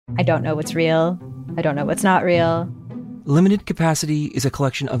I don't know what's real. I don't know what's not real. Limited Capacity is a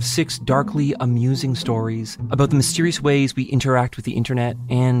collection of 6 darkly amusing stories about the mysterious ways we interact with the internet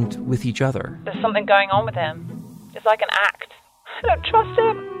and with each other. There's something going on with him. It's like an act. I don't trust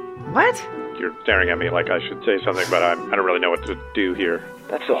him. What? You're staring at me like I should say something, but I don't really know what to do here.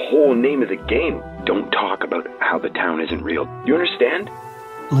 That's the whole name of the game. Don't talk about how the town isn't real. You understand?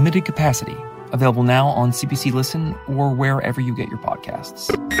 Limited Capacity. Available now on CBC Listen or wherever you get your podcasts.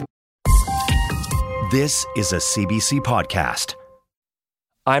 This is a CBC podcast.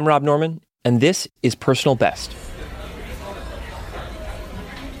 I'm Rob Norman, and this is Personal Best.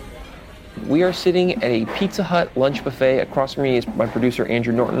 We are sitting at a Pizza Hut lunch buffet. Across from me is my producer,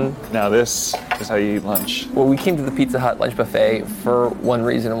 Andrew Norton. Now this is how you eat lunch. Well, we came to the Pizza Hut lunch buffet for one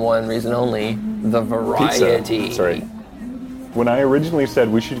reason and one reason only, the variety. Pizza. Sorry. When I originally said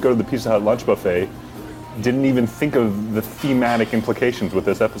we should go to the Pizza Hut lunch buffet, didn't even think of the thematic implications with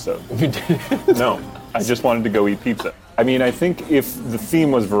this episode. You did? No, I just wanted to go eat pizza. I mean, I think if the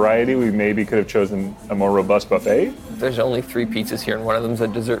theme was variety, we maybe could have chosen a more robust buffet. There's only 3 pizzas here, and one of them's a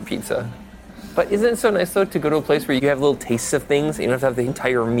dessert pizza. But isn't it so nice, though, to go to a place where you have little tastes of things, and you don't have to have the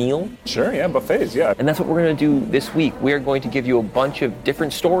entire meal? Sure, yeah, buffets, yeah. And that's what we're going to do this week. We are going to give you a bunch of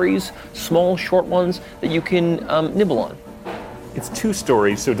different stories, small, short ones, that you can nibble on. It's 2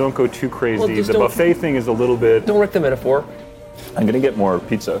 stories, so don't go too crazy. Well, the buffet thing is a little bit... Don't wreck the metaphor. I'm going to get more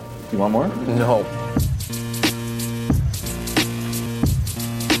pizza. Do you want more? No.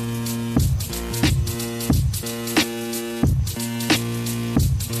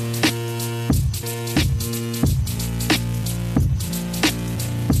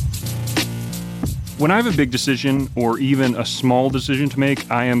 When I have a big decision or even a small decision to make,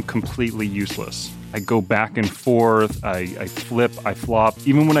 I am completely useless. I go back and forth, I flip, I flop.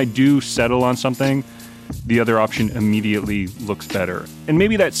 Even when I do settle on something, the other option immediately looks better. And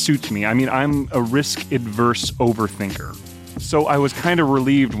maybe that suits me. I mean, I'm a risk-averse overthinker. So I was kind of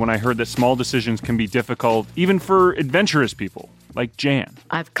relieved when I heard that small decisions can be difficult, even for adventurous people, like Jan.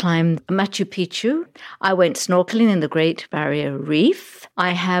 I've climbed Machu Picchu. I went snorkeling in the Great Barrier Reef.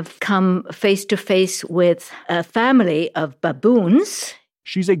 I have come face to face with a family of baboons.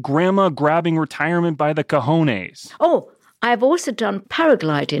 She's a grandma grabbing retirement by the cojones. Oh, I've also done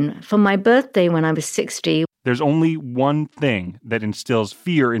paragliding for my birthday when I was 60. There's only one thing that instills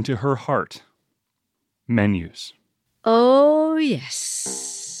fear into her heart. Menus. Oh,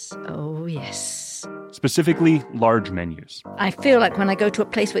 yes. Oh, yes. Specifically, large menus. I feel like when I go to a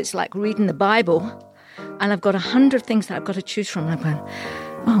place where it's like reading the Bible, and I've got 100 things that I've got to choose from, I'm going,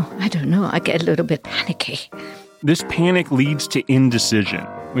 oh, I don't know. I get a little bit panicky. This panic leads to indecision,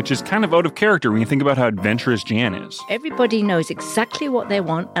 which is kind of out of character when you think about how adventurous Jan is. Everybody knows exactly what they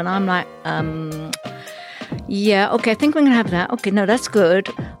want, and I'm like, yeah, okay, I think we're going to have that. Okay, no, that's good.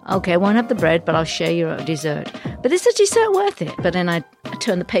 Okay, I won't have the bread, but I'll share your dessert. But is the dessert worth it? But then I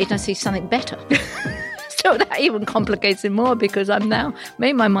turn the page and I see something better. So that even complicates it more because I'm now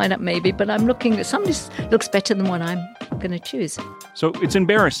made my mind up maybe, but I'm looking at somebody looks better than what I'm going to choose. So it's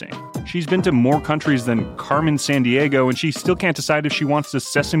embarrassing. She's been to more countries than Carmen Sandiego, and she still can't decide if she wants the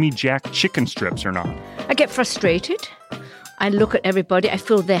Sesame Jack chicken strips or not. I get frustrated. I look at everybody. I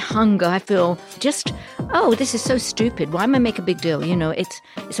feel their hunger. I feel just, oh, this is so stupid. Why am I making a big deal? You know, it's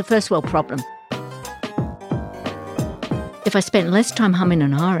a first world problem. If I spent less time humming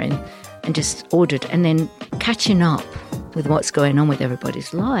and hawing and just ordered and then catching up with what's going on with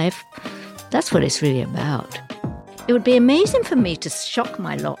everybody's life, that's what it's really about. It would be amazing for me to shock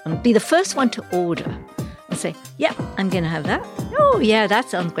my lot and be the first one to order and say, yep, I'm going to have that. Oh, yeah, that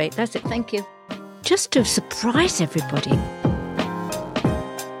sounds great. That's it. Thank you. Just to surprise everybody.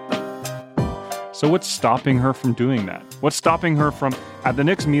 So what's stopping her from doing that? What's stopping her from, at the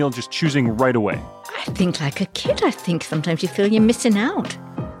next meal, just choosing right away? I think like a kid. I think sometimes you feel you're missing out.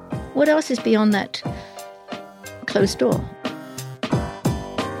 What else is beyond that closed door?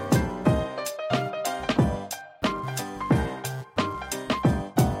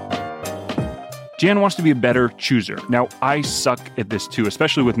 Jan wants to be a better chooser. Now, I suck at this too,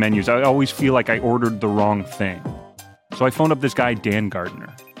 especially with menus. I always feel like I ordered the wrong thing. So I phoned up this guy, Dan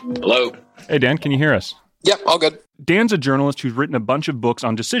Gardner. Hello. Hey, Dan, can you hear us? Yep, all good. Dan's a journalist who's written a bunch of books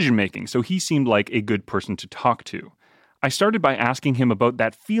on decision-making, so he seemed like a good person to talk to. I started by asking him about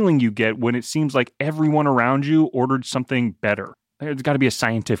that feeling you get when it seems like everyone around you ordered something better. There's got to be a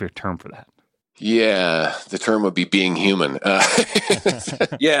scientific term for that. Yeah, the term would be being human. What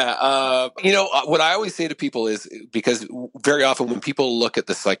I always say to people is, because very often when people look at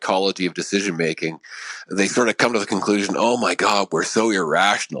the psychology of decision making, they sort of come to the conclusion, oh my God, we're so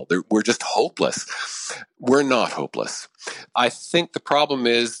irrational. We're just hopeless. We're not hopeless. I think the problem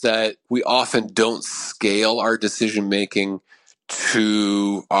is that we often don't scale our decision making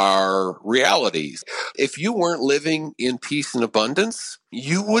to our realities. If you weren't living in peace and abundance,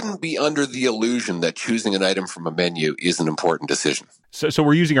 you wouldn't be under the illusion that choosing an item from a menu is an important decision. So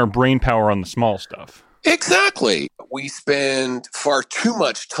we're using our brain power on the small stuff. Exactly. We spend far too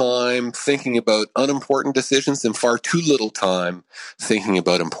much time thinking about unimportant decisions and far too little time thinking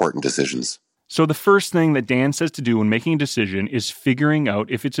about important decisions. So the first thing that Dan says to do when making a decision is figuring out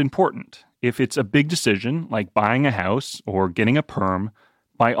if it's important. If it's a big decision, like buying a house or getting a perm,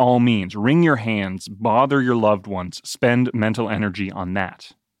 by all means, wring your hands, bother your loved ones, spend mental energy on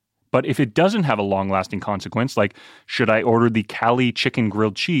that. But if it doesn't have a long-lasting consequence, like should I order the Cali chicken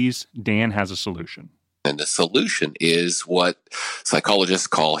grilled cheese, Dan has a solution. And the solution is what psychologists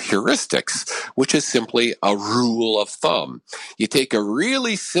call heuristics, which is simply a rule of thumb. You take a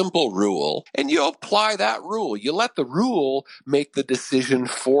really simple rule and you apply that rule. You let the rule make the decision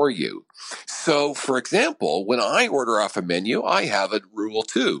for you. So, for example, when I order off a menu, I have a rule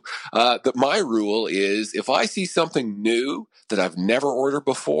too. That my rule is if I see something new that I've never ordered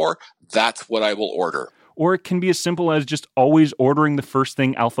before, that's what I will order. Or it can be as simple as just always ordering the first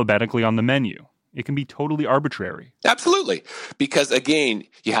thing alphabetically on the menu. It can be totally arbitrary. Absolutely. Because again,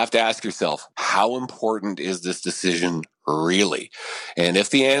 you have to ask yourself, how important is this decision really? And if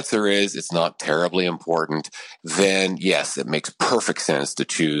the answer is it's not terribly important, then yes, it makes perfect sense to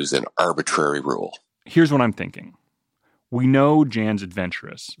choose an arbitrary rule. Here's what I'm thinking. We know Jan's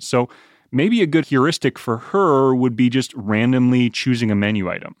adventurous, so maybe a good heuristic for her would be just randomly choosing a menu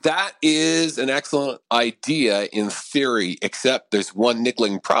item. That is an excellent idea in theory, except there's one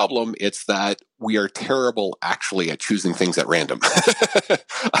niggling problem. It's that we are terrible actually at choosing things at random.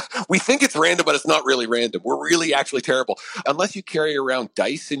 We think it's random, but it's not really random. We're really actually terrible. Unless you carry around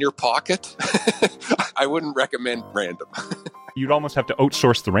dice in your pocket, I wouldn't recommend random. You'd almost have to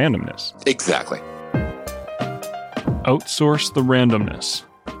outsource the randomness. Exactly. Outsource the randomness.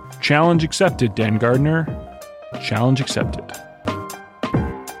 Challenge accepted, Dan Gardner. Challenge accepted.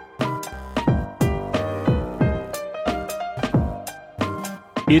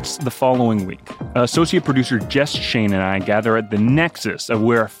 It's the following week. Associate producer Jess Shane and I gather at the nexus of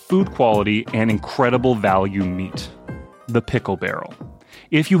where food quality and incredible value meet. The Pickle Barrel.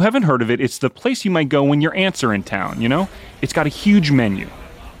 If you haven't heard of it, it's the place you might go when your aunts are in town, you know? It's got a huge menu.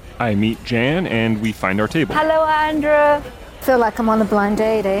 I meet Jan and we find our table. Hello, Andrew. Feel like I'm on a blind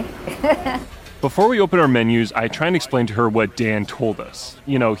date, eh? Before we open our menus, I try and explain to her what Dan told us.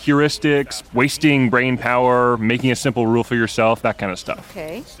 You know, heuristics, wasting brain power, making a simple rule for yourself, that kind of stuff.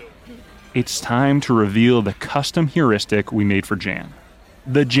 Okay. It's time to reveal the custom heuristic we made for Jan.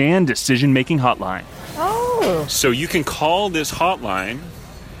 The Jan Decision-Making Hotline. Oh. So you can call this hotline,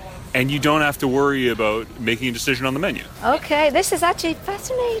 and you don't have to worry about making a decision on the menu. Okay, this is actually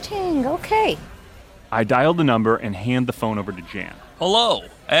fascinating. Okay. I dial the number and hand the phone over to Jan. Hello,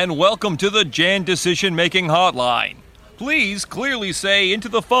 and welcome to the Jan Decision-Making Hotline. Please clearly say into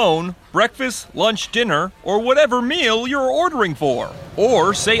the phone, breakfast, lunch, dinner, or whatever meal you're ordering for.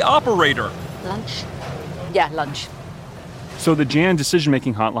 Or say operator. Lunch? Yeah, lunch. So the Jan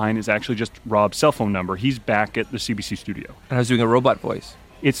Decision-Making Hotline is actually just Rob's cell phone number. He's back at the CBC studio. And I was doing a robot voice.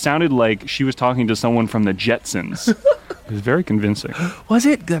 It sounded like she was talking to someone from the Jetsons. It was very convincing. Was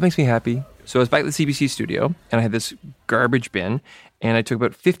it? That makes me happy. So I was back at the CBC studio, and I had this garbage bin, and I took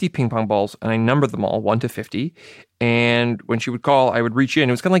about 50 ping pong balls, and I numbered them all, 1 to 50. And when she would call, I would reach in.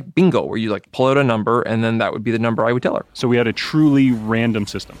 It was kind of like bingo, where you like pull out a number, and then that would be the number I would tell her. So we had a truly random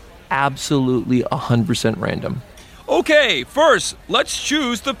system. Absolutely 100% random. Okay, first, let's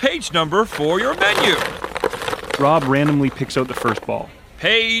choose the page number for your menu. Rob randomly picks out the first ball.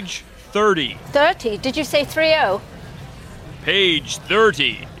 Page 30. 30? Did you say 30? Page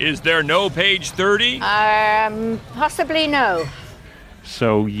 30. Is there no page 30? Possibly no.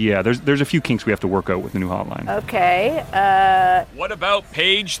 So, yeah, there's a few kinks we have to work out with the new hotline. Okay, What about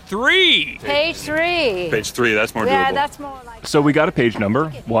page 3? Page 3. Page 3, that's more doable. Yeah, that's more like... So we got a page number,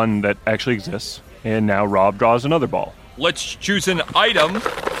 one that actually exists, and now Rob draws another ball. Let's choose an item.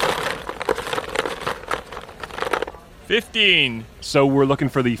 15. So we're looking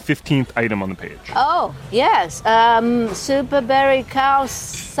for the 15th item on the page. Oh, yes. Super berry cow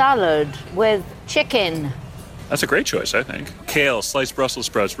salad with chicken. That's a great choice, I think. Kale, sliced Brussels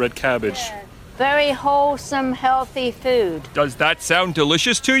sprouts, red cabbage. Very wholesome, healthy food. Does that sound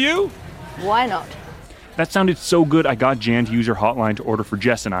delicious to you? Why not? That sounded so good, I got Jan to use her hotline to order for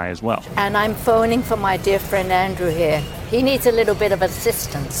Jess and I as well. And I'm phoning for my dear friend Andrew here. He needs a little bit of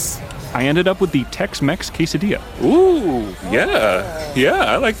assistance. I ended up with the Tex-Mex quesadilla. Ooh, yeah. Yeah,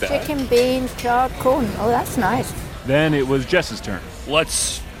 I like that. Chicken, beans, charred corn. Oh, that's nice. Then it was Jess's turn.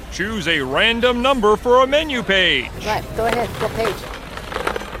 Let's choose a random number for a menu page. Right, go ahead. What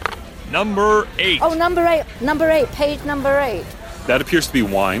page? Number 8. Oh, number 8. Number 8. Page number 8. That appears to be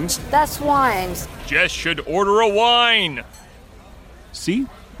wines. That's wines. Jess should order a wine. See?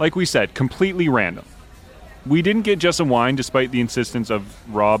 Like we said, completely random. We didn't get Jess a wine despite the insistence of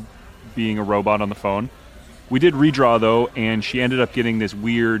Rob being a robot on the phone. We did redraw, though, and she ended up getting this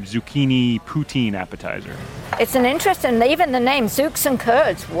weird zucchini poutine appetizer. It's an interesting, even the name, Zooks and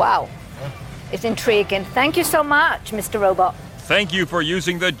Curds. Wow. It's intriguing. Thank you so much, Mr. Robot. Thank you for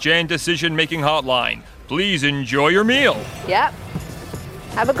using the Jan Decision Making Hotline. Please enjoy your meal. Yep.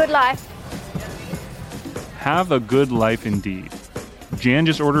 Have a good life. Have a good life indeed. Jan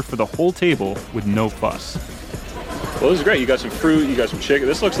just ordered for the whole table with no fuss. Well, this is great. You got some fruit, you got some chicken.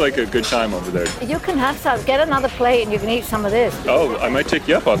 This looks like a good time over there. You can have some. Get another plate and you can eat some of this. Oh, I might take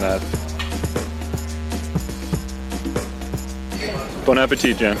you up on that. Bon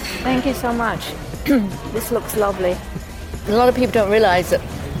appetit, Jan. Thank you so much. This looks lovely. A lot of people don't realize that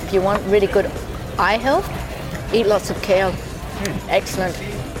if you want really good eye health, eat lots of kale. Excellent.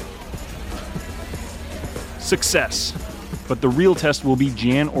 Success. But the real test will be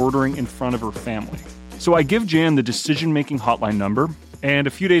Jan ordering in front of her family. So I give Jan the decision-making hotline number, and a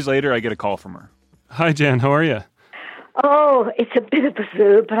few days later I get a call from her. Hi, Jan. How are you? Oh, it's a bit of a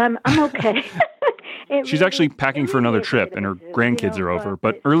zoo, but I'm okay. She's actually packing for another trip, and her grandkids are over.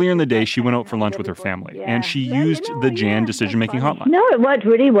 But earlier in the day, she went out for lunch with her family, and she used the Jan decision-making hotline. No, it worked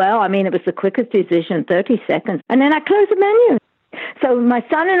really well. I mean, it was the quickest decision, 30 seconds. And then I closed the menu. So my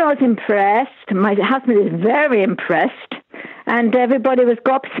son-in-law is impressed. My husband is very impressed. And everybody was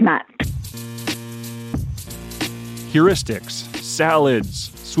gobsmacked. Heuristics, salads,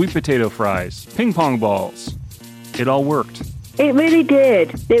 sweet potato fries, ping pong balls. It all worked. It really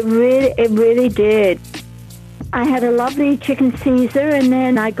did. It really did. I had a lovely chicken Caesar, and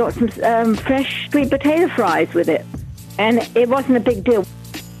then I got some fresh sweet potato fries with it. And it wasn't a big deal.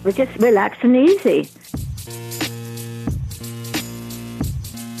 It was just relaxed and easy.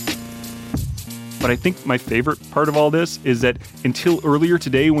 But I think my favorite part of all this is that until earlier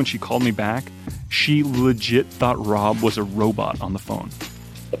today when she called me back, she legit thought Rob was a robot on the phone.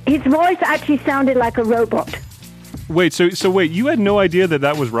 His voice actually sounded like a robot. Wait, so wait, you had no idea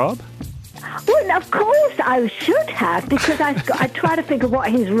that was Rob? Well, of course I should have, because I tried to figure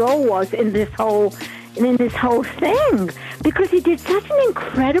what his role was in this whole thing, because he did such an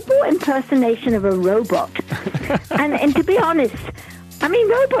incredible impersonation of a robot. and to be honest, I mean,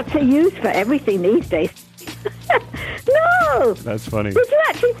 robots are used for everything these days. No! That's funny. Did you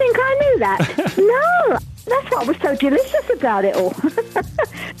actually think I knew that? No! That's what was so delicious about it all.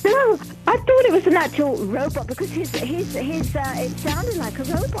 No, I thought it was an actual robot because it sounded like a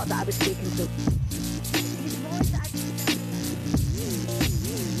robot that I was speaking to. His voice actually...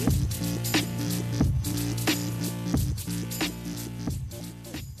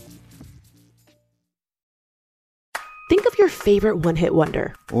 Think of your favorite one-hit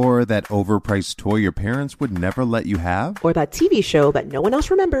wonder. Or that overpriced toy your parents would never let you have. Or that TV show that no one else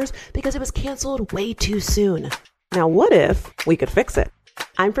remembers because it was canceled way too soon. Now what if we could fix it?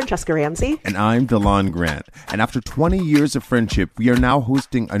 I'm Francesca Ramsey. And I'm DeLon Grant. And after 20 years of friendship, we are now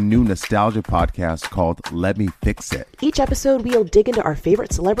hosting a new nostalgia podcast called Let Me Fix It. Each episode, we'll dig into our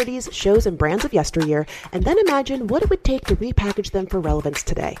favorite celebrities, shows, and brands of yesteryear, and then imagine what it would take to repackage them for relevance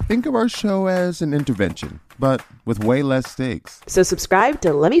today. Think of our show as an intervention, but with way less stakes. So subscribe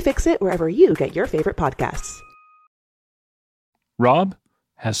to Let Me Fix It wherever you get your favorite podcasts. Rob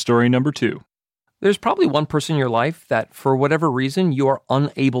has story number 2. There's probably one person in your life that, for whatever reason, you are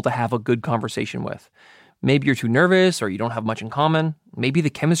unable to have a good conversation with. Maybe you're too nervous or you don't have much in common. Maybe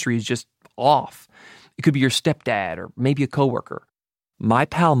the chemistry is just off. It could be your stepdad or maybe a coworker. My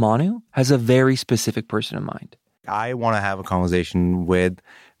pal Manu has a very specific person in mind. I want to have a conversation with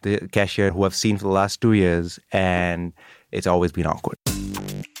the cashier who I've seen for the last 2 years, and it's always been awkward.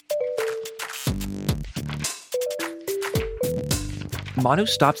 Manu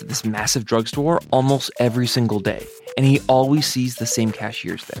stops at this massive drugstore almost every single day, and he always sees the same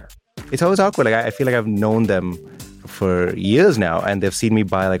cashiers there. It's always awkward. Like I feel like I've known them for years now, and they've seen me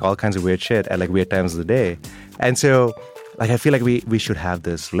buy like all kinds of weird shit at like weird times of the day. And so like I feel like we should have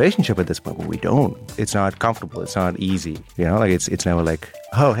this relationship at this point, but we don't. It's not comfortable. It's not easy. You know, like it's never like,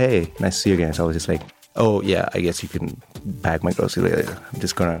 oh, hey, nice to see you again. It's always just like, oh, yeah, I guess you can bag my groceries later. I'm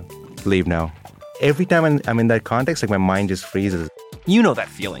just going to leave now. Every time I'm in that context, like my mind just freezes. You know that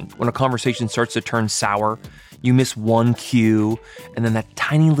feeling when a conversation starts to turn sour. You miss one cue, and then that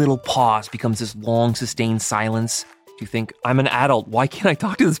tiny little pause becomes this long, sustained silence. You think, I'm an adult. Why can't I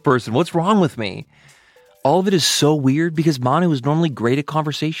talk to this person? What's wrong with me? All of it is so weird because Manu is normally great at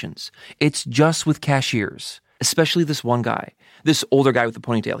conversations. It's just with cashiers, especially this one guy, this older guy with the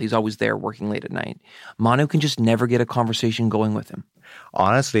ponytail. He's always there working late at night. Manu can just never get a conversation going with him.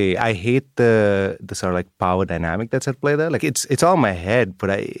 Honestly, I hate the sort of like power dynamic that's at play there. Like it's all in my head,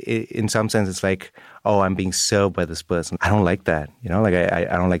 but in some sense it's like, oh, I'm being served by this person. I don't like that. Like I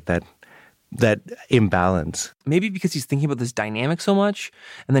don't like that imbalance. Maybe because he's thinking about this dynamic so much,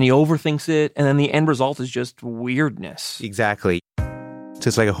 and then he overthinks it, and then the end result is just weirdness. Exactly. So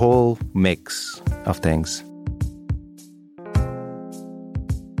it's like a whole mix of things.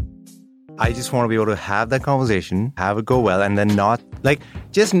 I just want to be able to have that conversation, have it go well, and then not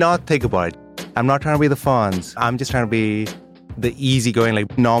think about it. I'm not trying to be the Fonz. I'm just trying to be the easygoing,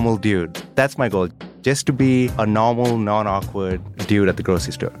 like normal dude. That's my goal. Just to be a normal, non-awkward dude at the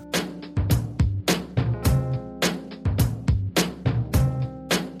grocery store.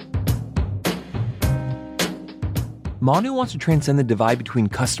 Manu wants to transcend the divide between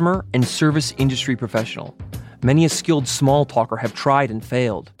customer and service industry professional. Many a skilled small talker have tried and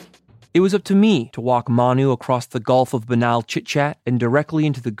failed. It was up to me to walk Manu across the gulf of banal chit-chat and directly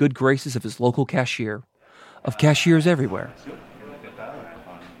into the good graces of his local cashier, of cashiers everywhere.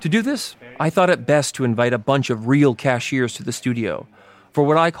 To do this, I thought it best to invite a bunch of real cashiers to the studio for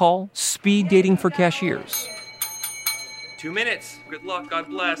what I call speed dating for cashiers. 2 minutes. Good luck. God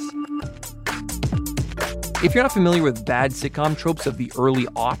bless. If you're not familiar with bad sitcom tropes of the early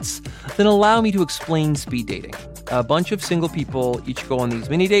aughts, then allow me to explain speed dating. A bunch of single people each go on these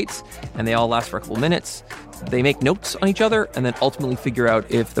mini dates, and they all last for a couple minutes. They make notes on each other, and then ultimately figure out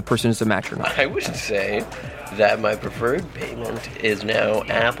if the person is a match or not. I would say that my preferred payment is now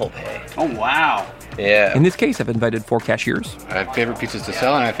Apple Pay. Oh, wow. Yeah. In this case, I've invited 4 cashiers. I have favorite pizzas to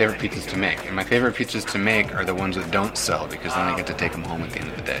sell and I have favorite pizzas to make. And my favorite pizzas to make are the ones that don't sell because then I get to take them home at the end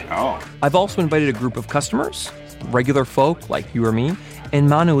of the day. Oh. I've also invited a group of customers, regular folk like you or me, and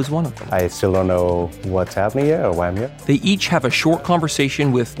Manu is one of them. I still don't know what's happening here or why I'm here. They each have a short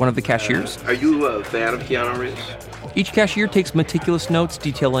conversation with one of the cashiers. Are you a fan of Keanu Reeves? Each cashier takes meticulous notes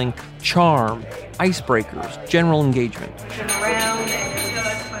detailing charm, icebreakers, general engagement.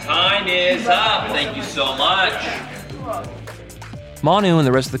 Time is up. Thank you so much. Manu and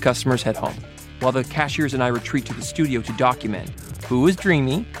the rest of the customers head home, while the cashiers and I retreat to the studio to document who was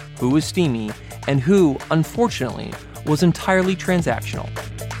dreamy, who was steamy, and who, unfortunately, was entirely transactional.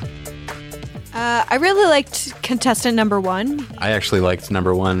 I really liked contestant number 1. I actually liked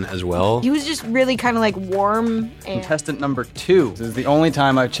number 1 as well. He was just really kind of like warm. And contestant number 2. This is the only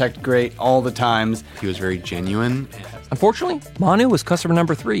time I've checked great all the times. He was very genuine. Unfortunately, Manu was customer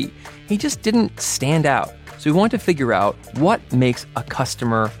number 3. He just didn't stand out. So we wanted to figure out what makes a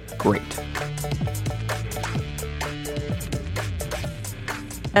customer great.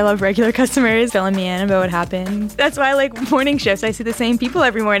 I love regular customers filling me in about what happened. That's why I like morning shifts. I see the same people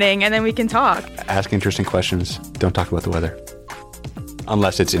every morning, and then we can talk. Ask interesting questions. Don't talk about the weather.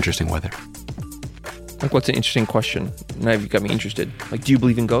 Unless it's interesting weather. Like, what's an interesting question? Now you've got me interested. Like, do you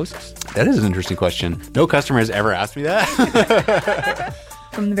believe in ghosts? That is an interesting question. No customer has ever asked me that.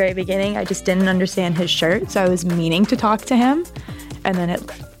 From the very beginning, I just didn't understand his shirt, so I was meaning to talk to him, and then it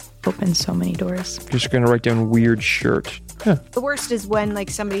opened so many doors. Just going to write down weird shirt. Huh. The worst is when like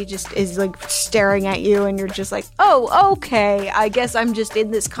somebody just is like staring at you and you're just like, oh, okay, I guess I'm just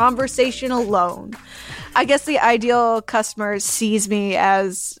in this conversation alone. I guess the ideal customer sees me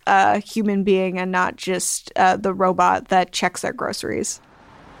as a human being and not just the robot that checks their groceries.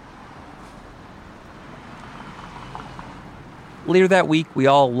 Later that week, we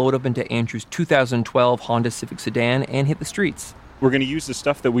all load up into Andrew's 2012 Honda Civic sedan and hit the streets. We're going to use the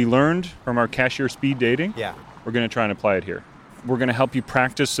stuff that we learned from our cashier speed dating. Yeah. We're going to try and apply it here. We're going to help you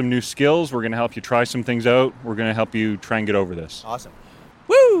practice some new skills. We're going to help you try some things out. We're going to help you try and get over this. Awesome.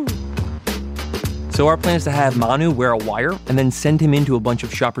 Woo! So our plan is to have Manu wear a wire and then send him into a bunch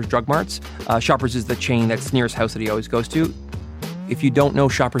of Shoppers Drug Marts. Shoppers is the chain that's near his house that he always goes to. If you don't know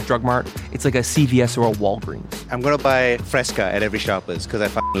Shoppers Drug Mart, it's like a CVS or a Walgreens. I'm going to buy Fresca at every Shoppers because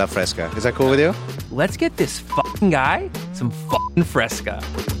I love Fresca. Is that cool with you? Let's get this fucking guy some fucking Fresca.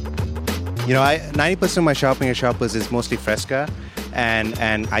 90% of my shopping at Shoppers is mostly Fresca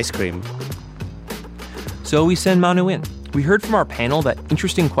and ice cream. So we send Manu in. We heard from our panel that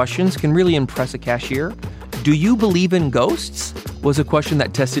interesting questions can really impress a cashier. Do you believe in ghosts? Was a question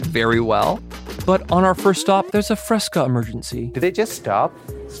that tested very well. But on our first stop, there's a Fresca emergency. Did they just stop?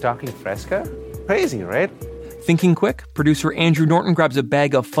 stocking Fresca? Crazy, right? Thinking quick, producer Andrew Norton grabs a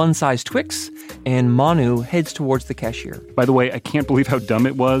bag of fun-sized Twix, and Manu heads towards the cashier. By the way, I can't believe how dumb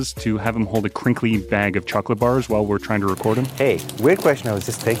it was to have him hold a crinkly bag of chocolate bars while we're trying to record him. Hey, weird question I was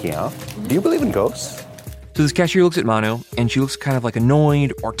just thinking of. Do you believe in ghosts? So this cashier looks at Manu, and she looks kind of like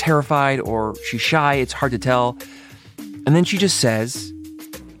annoyed or terrified or she's shy. It's hard to tell. And then she just says,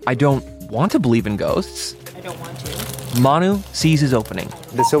 I don't want to believe in ghosts. I don't want to. Manu sees his opening.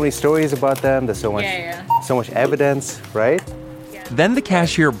 There's so many stories about them. There's so much evidence, right? Yeah. Then the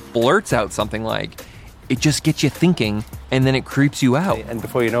cashier blurts out something like, it just gets you thinking, and then it creeps you out. And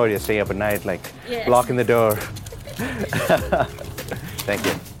before you know it, you're staying up at night, like, locking the door. Thank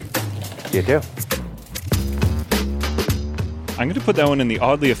you. You too. I'm going to put that one in the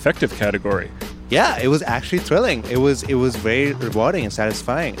oddly effective category. Yeah, it was actually thrilling. It was very rewarding and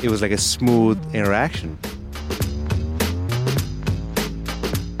satisfying. It was like a smooth interaction.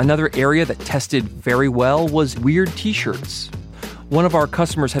 Another area that tested very well was weird t-shirts. One of our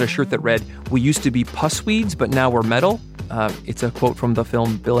customers had a shirt that read, we used to be pussweeds, but now we're metal. It's a quote from the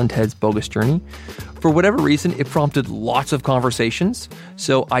film Bill and Ted's Bogus Journey. For whatever reason, it prompted lots of conversations.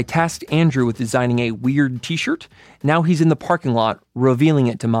 So I tasked Andrew with designing a weird t-shirt. Now he's in the parking lot, revealing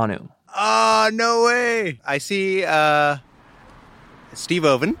it to Manu. Oh, no way. I see Steve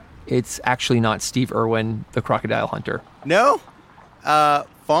Irwin. It's actually not Steve Irwin, the crocodile hunter. No?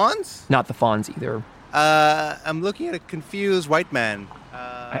 Fawns? Not the Fawns either. I'm looking at a confused white man.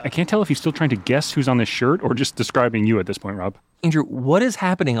 I can't tell if he's still trying to guess who's on this shirt or just describing you at this point, Rob. Andrew, what is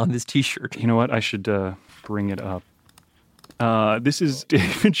happening on this t-shirt? You know what? I should bring it up. This is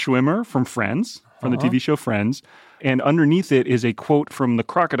David Schwimmer from Friends, from the TV show Friends. And underneath it is a quote from the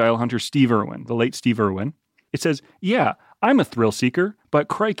crocodile hunter Steve Irwin, the late Steve Irwin. It says, yeah, I'm a thrill seeker, but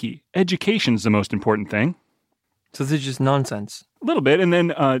crikey, education's the most important thing. So this is just nonsense. A little bit. And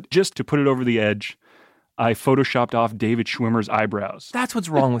then just to put it over the edge, I photoshopped off David Schwimmer's eyebrows. That's what's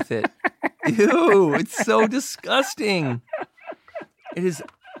wrong with it. Ew, it's so disgusting. It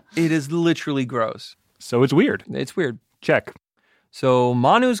is literally gross. So it's weird. It's weird. Check. So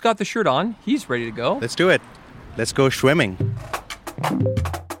Manu's got the shirt on. He's ready to go. Let's do it. Let's go swimming.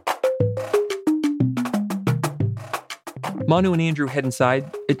 Manu and Andrew head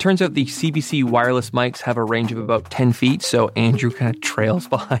inside. It turns out the CBC wireless mics have a range of about 10 feet, so Andrew kind of trails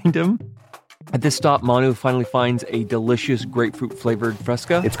behind him. At this stop, Manu finally finds a delicious grapefruit-flavored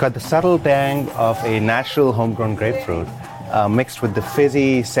Fresca. It's got the subtle tang of a natural homegrown grapefruit mixed with the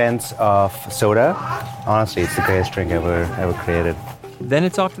fizzy sense of soda. Honestly, it's the greatest drink ever created. Then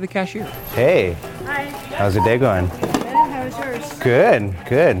it's off to the cashier. Hey. Hi. How's your day going? Good. How was yours?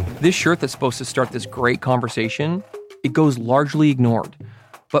 Good. This shirt that's supposed to start this great conversation, it goes largely ignored.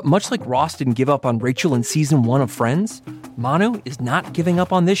 But much like Ross didn't give up on Rachel in season 1 of Friends, Manu is not giving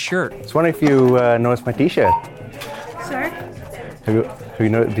up on this shirt. I was wondering if you noticed my t-shirt. Sorry? Do you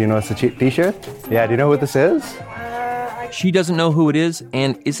notice the t-shirt? Yeah, do you know what this is? She doesn't know who it is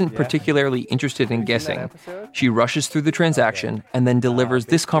and isn't particularly interested in guessing. She rushes through the transaction and then delivers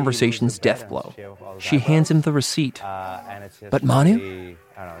this conversation's death blow. She hands him the receipt. But Manu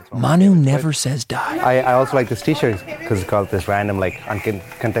never says die. I also like this t-shirt because it's got this random, like,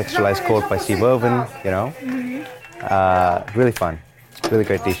 uncontextualized quote by Steve Irwin, you know? Really fun. Really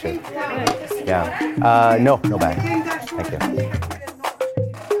great t-shirt. Yeah. No bag. Thank you.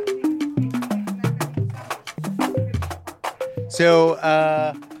 So,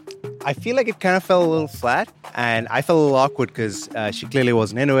 I feel like it kind of fell a little flat, and I felt a little awkward because she clearly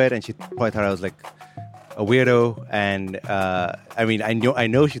wasn't into it, and she probably thought I was like a weirdo, and I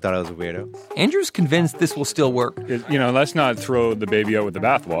know she thought I was a weirdo. Andrew's convinced this will still work. You know, let's not throw the baby out with the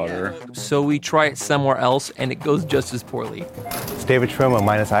bathwater. So we try it somewhere else, and it goes just as poorly. It's David Schwimmer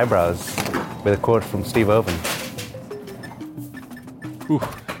minus eyebrows with a quote from Steve Irwin. Ooh,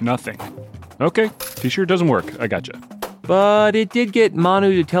 nothing. Okay, t-shirt doesn't work. I gotcha. But it did get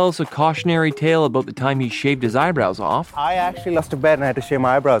Manu to tell us a cautionary tale about the time he shaved his eyebrows off. I actually lost a bet and I had to shave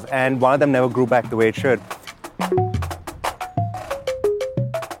my eyebrows, and one of them never grew back the way it should.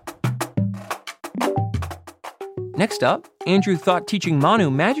 Next up, Andrew thought teaching Manu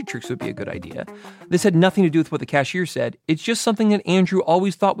magic tricks would be a good idea. This had nothing to do with what the cashier said. It's just something that Andrew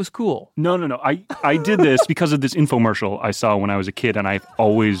always thought was cool. No. I did this because of this infomercial I saw when I was a kid, and I've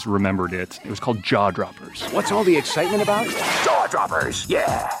always remembered it. It was called Jaw Droppers. What's all the excitement about? Jaw Droppers,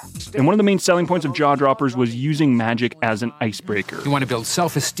 yeah. And one of the main selling points of Jaw Droppers was using magic as an icebreaker. You want to build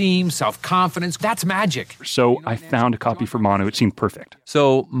self-esteem, self-confidence. That's magic. So I found a copy for Manu. It seemed perfect.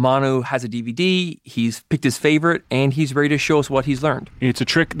 So Manu has a DVD, he's picked his favorite, and he's ready to show us what he's learned. It's a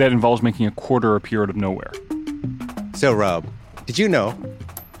trick that involves making a quarter appear out of nowhere. So, Rob, did you know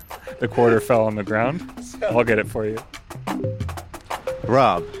The quarter fell on the ground. I'll get it for you.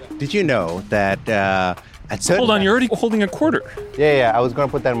 Rob, did you know that at certain... Hold on, you're already holding a quarter. Yeah, I was going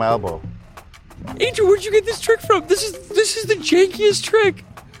to put that in my elbow. Andrew, where'd you get this trick from? This is the jankiest trick.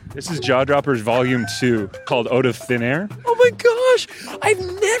 This is Jaw Droppers Volume 2, called Out of Thin Air. Oh my gosh! I've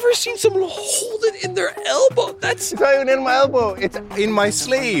never seen someone hold it in their elbow. It's not even in my elbow. It's in my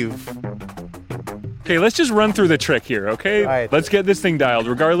sleeve. Okay, let's just run through the trick here, okay? Right. Let's get this thing dialed,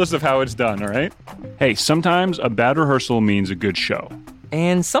 regardless of how it's done, all right? Hey, sometimes a bad rehearsal means a good show.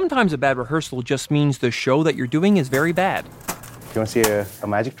 And sometimes a bad rehearsal just means the show that you're doing is very bad. You want to see a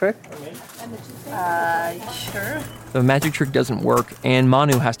magic trick? Sure. The magic trick doesn't work, and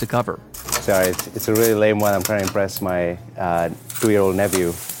Manu has to cover. Sorry, it's a really lame one. I'm trying to impress my 2-year-old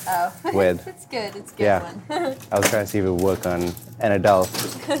nephew with. It's good. It's a good Yeah. one. I was trying to see if it would work on an adult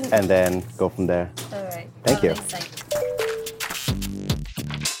and then go from there. All right. Thank you.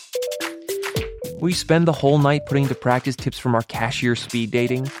 We spend the whole night putting to practice tips from our cashier speed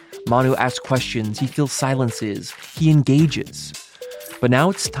dating. Manu asks questions, he feels silences, he engages. But now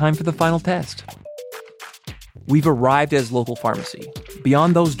it's time for the final test. We've arrived at his local pharmacy.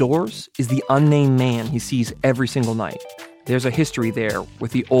 Beyond those doors is the unnamed man he sees every single night. There's a history there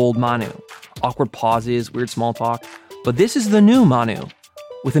with the old Manu. Awkward pauses, weird small talk. But this is the new Manu,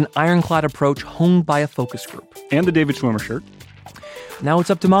 with an ironclad approach honed by a focus group. And the David Schwimmer shirt. Now it's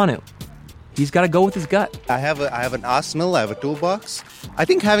up to Manu. He's got to go with his gut. I have an arsenal, I have a toolbox. I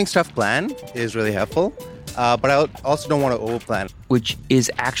think having stuff planned is really helpful, but I also don't want to overplan. Which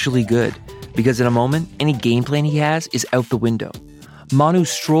is actually good, because in a moment, any game plan he has is out the window. Manu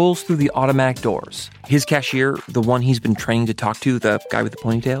strolls through the automatic doors. His cashier, the one he's been training to talk to, the guy with the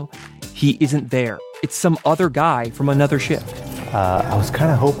ponytail, he isn't there. It's some other guy from another shift. I was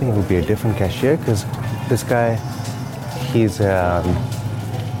kind of hoping it would be a different cashier, because this guy, he's... how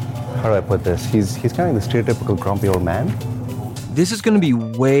do I put this? He's kind of the stereotypical grumpy old man. This is going to be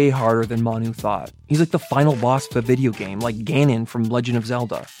way harder than Manu thought. He's like the final boss of a video game, like Ganon from Legend of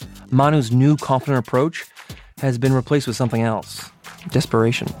Zelda. Manu's new confident approach has been replaced with something else.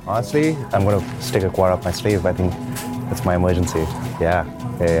 Desperation. Honestly, I'm going to stick a quarter up my sleeve. I think that's my emergency. Yeah.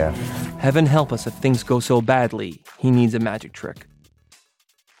 Heaven help us if things go so badly. He needs a magic trick.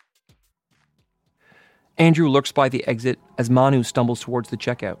 Andrew lurks by the exit as Manu stumbles towards the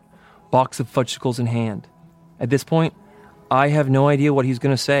checkout, box of fudgesicles in hand. At this point, I have no idea what he's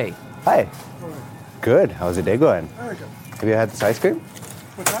going to say. Hi. Good. How's your day going? Very good. Have you had this ice cream?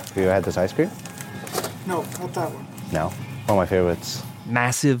 What's that? Have you had this ice cream? No, not that one. No. One of my favorites.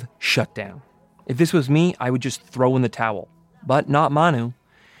 Massive shutdown. If this was me, I would just throw in the towel. But not Manu.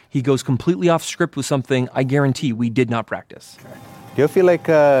 He goes completely off script with something I guarantee we did not practice. Do you ever feel like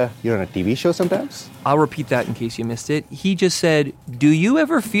you're on a TV show sometimes? I'll repeat that in case you missed it. He just said, do you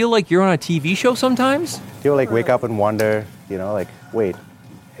ever feel like you're on a TV show sometimes? Do you ever wake up and wonder, wait,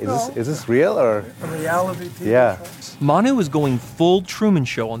 is this real or? A reality TV Yeah. show? Manu is going full Truman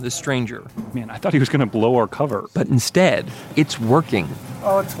Show on this stranger. Man, I thought he was going to blow our cover. But instead, it's working.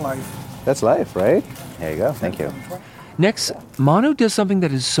 Oh, it's life. That's life, right? There you go. Thank you. Next, Manu does something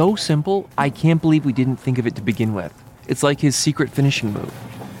that is so simple, I can't believe we didn't think of it to begin with. It's like his secret finishing move.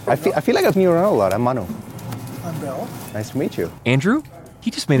 I feel like I've been around a lot. I'm Manu. I'm Bill. Nice to meet you. Andrew?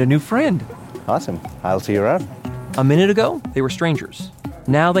 He just made a new friend. Awesome. I'll see you around. A minute ago, they were strangers.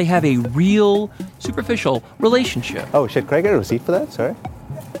 Now they have a real, superficial relationship. Oh, shit. Could I get a receipt for that? Sorry.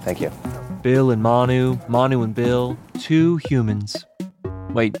 Thank you. Bill and Manu, Manu and Bill, two humans.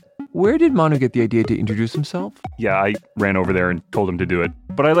 Wait, where did Manu get the idea to introduce himself? Yeah, I ran over there and told him to do it.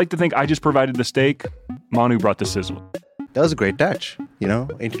 But I like to think I just provided the steak. Manu brought the sizzle. That was a great touch,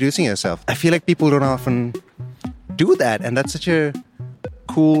 introducing yourself. I feel like people don't often do that, and that's such a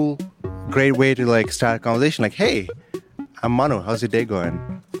cool, great way to start a conversation. Like, hey, I'm Manu. How's your day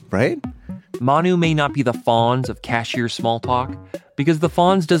going? Right? Manu may not be the Fonz of cashier small talk, because the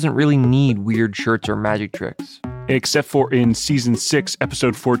Fonz doesn't really need weird shirts or magic tricks. Except for in Season 6,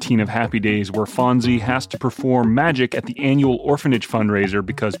 Episode 14 of Happy Days, where Fonzie has to perform magic at the annual orphanage fundraiser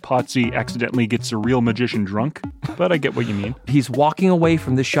because Potsy accidentally gets a real magician drunk. But I get what you mean. He's walking away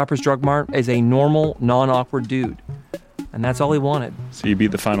from this Shoppers Drug Mart as a normal, non-awkward dude. And that's all he wanted. So you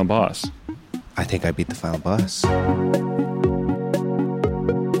beat the final boss. I think I beat the final boss.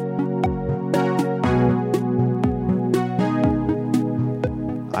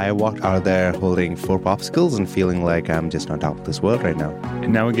 I walked out of there holding 4 popsicles and feeling like I'm just on top of this world right now.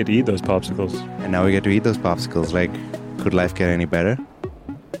 And now we get to eat those popsicles. Could life get any better?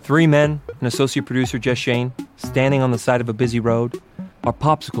 3 men, an associate producer, Jess Shane, standing on the side of a busy road, our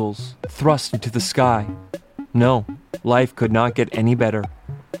popsicles thrust into the sky. No, life could not get any better.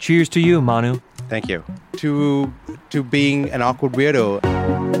 Cheers to you, Manu. Thank you. To being an awkward weirdo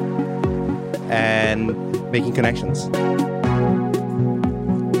and making connections.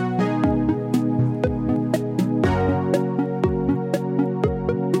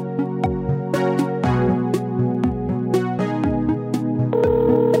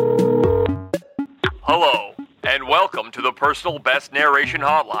 Hello, and welcome to the Personal Best Narration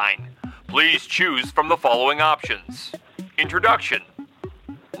Hotline. Please choose from the following options. Introduction.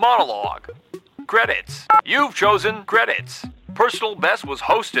 Monologue. Credits. You've chosen credits. Personal Best was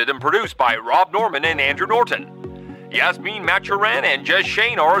hosted and produced by Rob Norman and Andrew Norton. Yasmin Maturan and Jez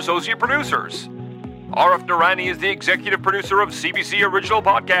Shane are associate producers. Arif Narani is the executive producer of CBC Original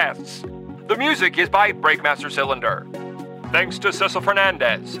Podcasts. The music is by Breakmaster Cylinder. Thanks to Cecil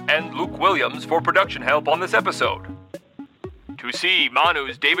Fernandez and Luke Williams for production help on this episode. To see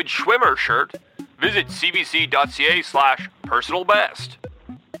Manu's David Schwimmer shirt, visit cbc.ca/personalbest.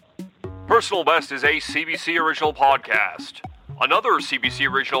 Personal Best is a CBC Original Podcast. Another CBC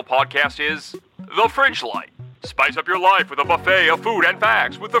Original Podcast is The Fridge Light. Spice up your life with a buffet of food and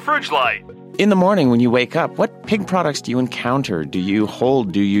facts with The Fridge Light. In the morning when you wake up, what pig products do you encounter? Do you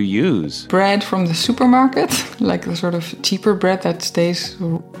hold? Do you use? Bread from the supermarket, like the sort of cheaper bread that stays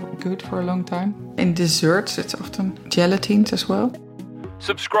good for a long time. In desserts, it's often gelatines as well.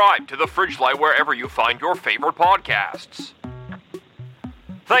 Subscribe to The Fridge Light wherever you find your favorite podcasts.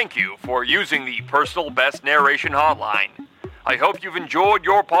 Thank you for using the Personal Best Narration Hotline. I hope you've enjoyed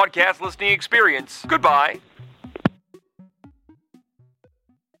your podcast listening experience. Goodbye.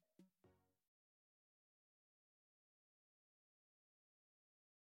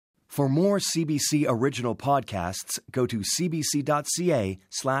 For more CBC Original Podcasts, go to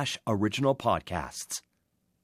cbc.ca/original podcasts.